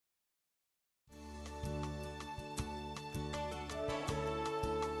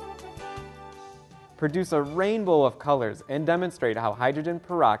produce a rainbow of colors, and demonstrate how hydrogen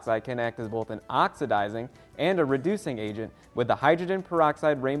peroxide can act as both an oxidizing and a reducing agent with the Hydrogen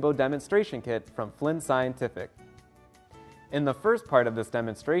Peroxide Rainbow Demonstration Kit from Flynn Scientific. In the first part of this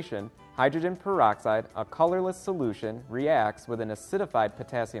demonstration, hydrogen peroxide, a colorless solution, reacts with an acidified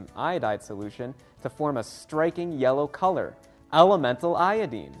potassium iodide solution to form a striking yellow color, elemental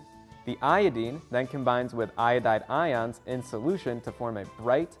iodine. The iodine then combines with iodide ions in solution to form a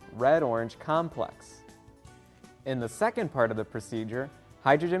bright red-orange complex. In the second part of the procedure,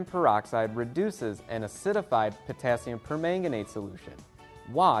 hydrogen peroxide reduces an acidified potassium permanganate solution.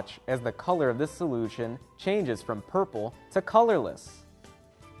 Watch as the color of this solution changes from purple to colorless.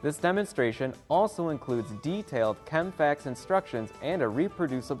 This demonstration also includes detailed ChemFacts instructions and a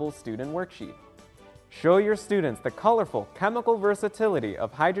reproducible student worksheet. Show your students the colorful chemical versatility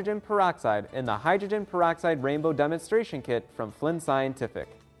of hydrogen peroxide in the Hydrogen Peroxide Rainbow Demonstration Kit from Flynn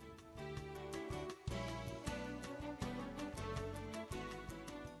Scientific.